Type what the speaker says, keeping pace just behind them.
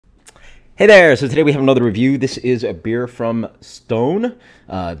Hey there! So today we have another review. This is a beer from Stone.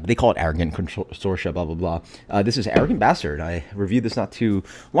 They call it Arrogant Consortia, blah, blah, blah. This is Arrogant Bastard. I reviewed this not too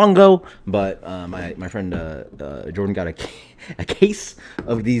long ago, but my friend Jordan got a case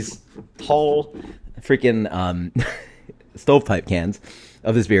of these tall freaking stovepipe cans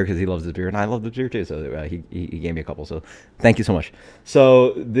of this beer because he loves this beer, and I love this beer too, so he gave me a couple, so thank you so much.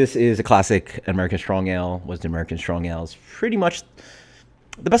 So this is a classic American Strong Ale. Was the American Strong Ale? It's pretty much...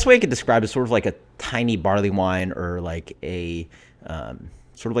 the best way I could describe it is sort of like a tiny barley wine or like a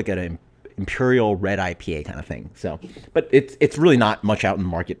sort of like an imperial red IPA kind of thing. So, but it's really not much out in the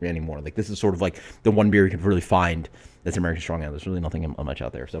market anymore. Like this is sort of like the one beer you can really find that's American Strong Ale. There's really nothing much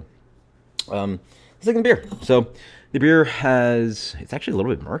out there. So, second beer. So the beer it's actually a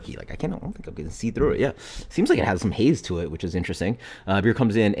little bit murky. Like I don't think I can see through it. Yeah, seems like it has some haze to it, which is interesting. Beer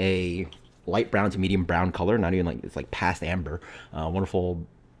comes in a light brown to medium brown color, not even like it's like past amber. Wonderful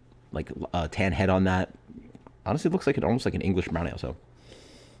like tan head on that. Honestly, it looks like almost like an English brown ale. So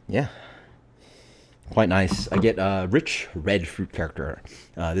yeah, quite nice. I get rich red fruit character.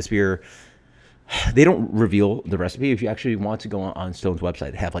 This beer, they don't reveal the recipe. If you actually want to go on Stone's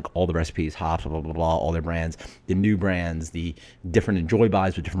website, they have like all the recipes, hops, blah blah blah, all their brands, the new brands, the different enjoy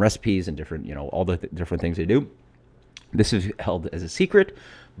buys with different recipes and different, all the different things they do. This is held as a secret,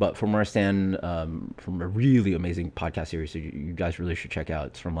 but from where I stand, from a really amazing podcast series, so you guys really should check out.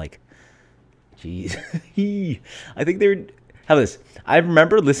 It's from like, geez, I think they're, how this? I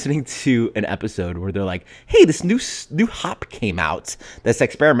remember listening to an episode where they're like, hey, this new hop came out that's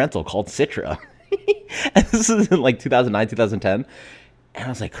experimental called Citra. And this is in like 2009, 2010. And I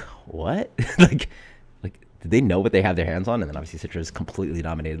was like, what? like, did they know what they have their hands on? And then obviously Citra has completely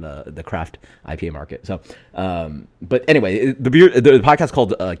dominated the craft IPA market. So, but anyway, the podcast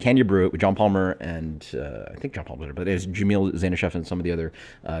called Can You Brew It with John Palmer and I think John Palmer, but there's Jamil Zainasheff and some of the other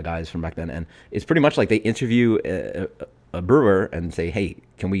guys from back then. And it's pretty much like they interview a brewer and say, hey,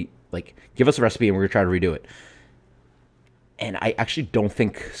 can we like give us a recipe and we're gonna try to redo it. And I actually don't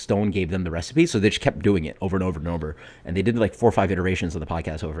think Stone gave them the recipe, so they just kept doing it over and over and over. And they did like 4 or 5 iterations of the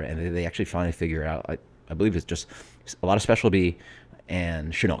podcast over it, and they actually finally figured it out. I believe it's just a lot of specialty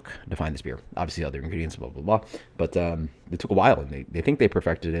and Chinook define this beer. Obviously, other ingredients, blah, blah, blah. But it took a while, and they think they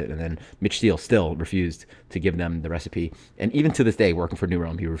perfected it. And then Mitch Steele still refused to give them the recipe. And even to this day, working for New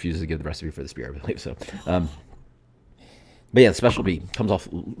Realm, he refuses to give the recipe for this beer, I believe. So, but yeah, the specialty comes off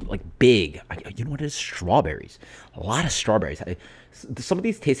like big. You know what it is? Strawberries. A lot of strawberries. Some of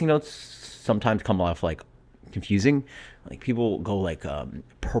these tasting notes sometimes come off like confusing. Like people go like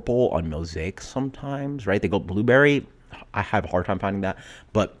purple on mosaic sometimes, right? They go blueberry. I have a hard time finding that.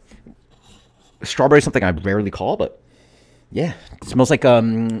 But strawberry is something I rarely call, but yeah, it smells like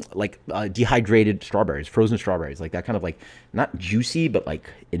dehydrated strawberries, frozen strawberries, like that kind of like not juicy, but like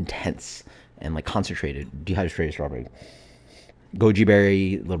intense and like concentrated, dehydrated strawberries. Goji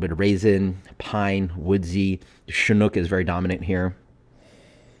berry, a little bit of raisin, pine, woodsy. The Chinook is very dominant here.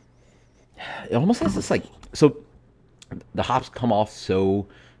 It almost has this like, so the hops come off so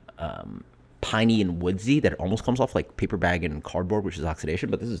piney and woodsy that it almost comes off like paper bag and cardboard, which is oxidation,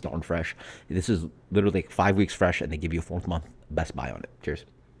 but this is darn fresh. This is literally like 5 weeks fresh, and they give you a 4th month Best Buy on it. Cheers.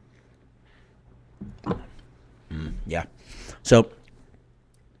 Yeah. So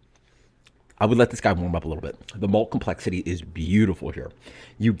I would let this guy warm up a little bit. The malt complexity is beautiful here.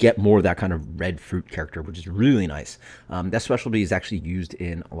 You get more of that kind of red fruit character, which is really nice. That specialty is actually used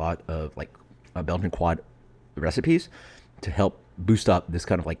in a lot of like Belgian quad recipes to help boost up this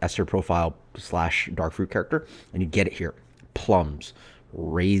kind of like ester profile / dark fruit character. And you get it here. Plums,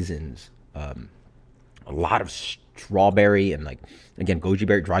 raisins, a lot of strawberry, and like, again, goji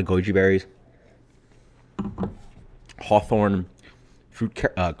berry, dry goji berries, hawthorn, fruit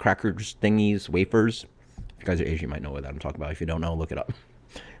crackers thingies, wafers. If you guys are Asian, you might know what I'm talking about. If you don't know, look it up.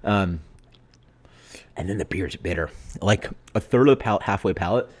 And then the beer's bitter. Like a third of the palate, halfway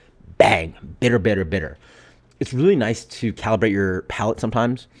palate, bang, bitter, bitter, bitter. It's really nice to calibrate your palate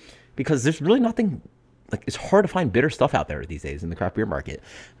sometimes because there's really nothing, like it's hard to find bitter stuff out there these days in the craft beer market.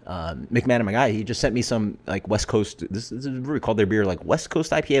 McMahon, my guy, he just sent me some like West Coast, this is what we call their beer, like West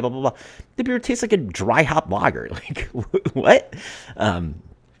Coast IPA, blah, blah, blah. The beer tastes like a dry hop lager. Like, what?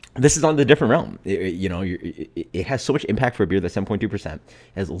 This is on the different realm. It has so much impact for a beer that's 7.2%. It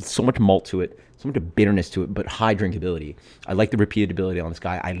has so much malt to it, so much bitterness to it, but high drinkability. I like the repeatability on this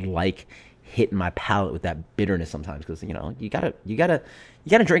guy. I like hitting my palate with that bitterness sometimes because you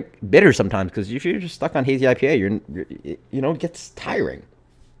gotta drink bitter sometimes because if you're just stuck on hazy IPA, it gets tiring.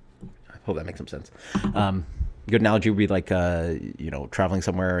 I hope that makes some sense. Good analogy would be like traveling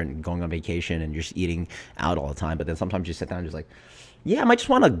somewhere and going on vacation and just eating out all the time, but then sometimes you sit down and just like, yeah, I might just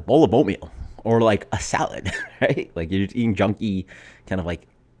want a bowl of oatmeal or like a salad, right? Like you're just eating junky, kind of like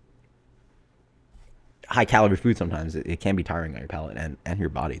high calorie food. Sometimes it can be tiring on your palate and your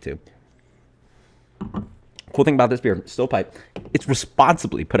body too. Cool thing about this beer, Stovepipe, it's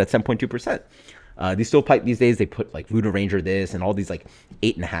responsibly put at 7.2%. These Stovepipe these days, they put like Voodoo Ranger this and all these like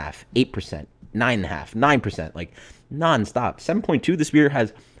 8.5%, 8%, 9.5%, 9%, like nonstop. 7.2, this beer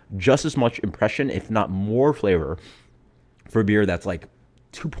has just as much impression, if not more flavor for a beer that's like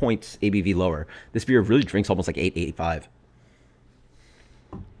 2 points ABV lower. This beer really drinks almost like 8.85.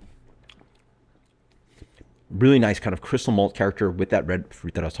 Really nice kind of crystal malt character with that red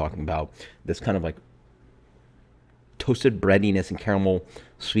fruit that I was talking about. This kind of like toasted breadiness and caramel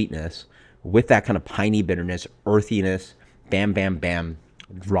sweetness with that kind of piney bitterness, earthiness, bam, bam, bam,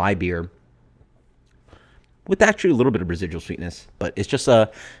 dry beer with actually a little bit of residual sweetness. But it's just,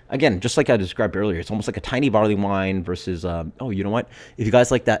 again, just like I described earlier, it's almost like a tiny barley wine versus, oh, you know what? If you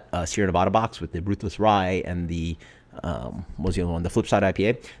guys like that Sierra Nevada box with the Ruthless Rye and the, what was the other one? The Flipside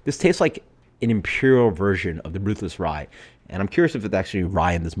IPA. This tastes like an imperial version of the Ruthless Rye. And I'm curious if it's actually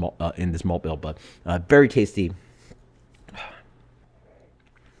rye in this malt bill, but very tasty.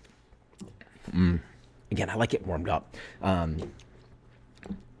 Again, I like it warmed up.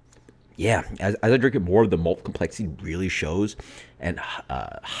 Yeah, as I drink it more, the malt complexity really shows and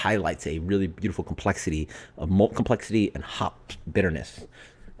highlights a really beautiful complexity of malt complexity and hop bitterness.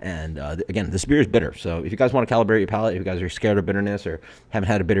 And again, this beer is bitter. So if you guys want to calibrate your palate, if you guys are scared of bitterness or haven't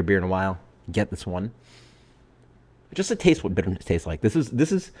had a bitter beer in a while, get this one. Just to taste what bitterness tastes like.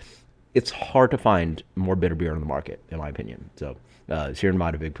 It's hard to find more bitter beer on the market, in my opinion. So Sierra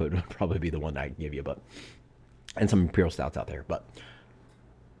Nevada Bigfoot would probably be the one that I can give you, and some Imperial Stouts out there. But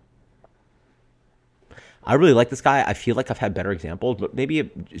I really like this guy. I feel like I've had better examples, but maybe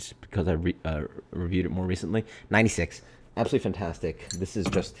it's because I reviewed it more recently. 96, absolutely fantastic. This is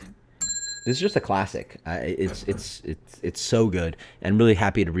just a classic. It's so good, and really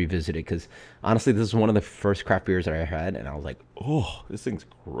happy to revisit it because honestly, this is one of the first craft beers that I had, and I was like, oh, this thing's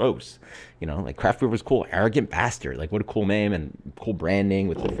gross. You know, like craft beer was cool. Arrogant Bastard, like what a cool name and cool branding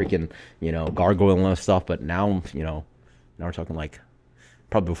with the freaking gargoyle and all that stuff. But now now we're talking like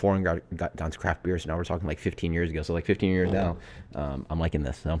probably before I got down to craft beers. So now we're talking like 15 years ago. So like 15 years now, I'm liking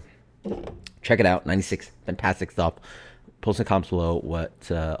this. So check it out. 96, fantastic stuff. Post in the comments below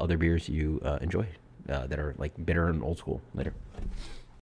what other beers you enjoy that are like bitter and old school. Later.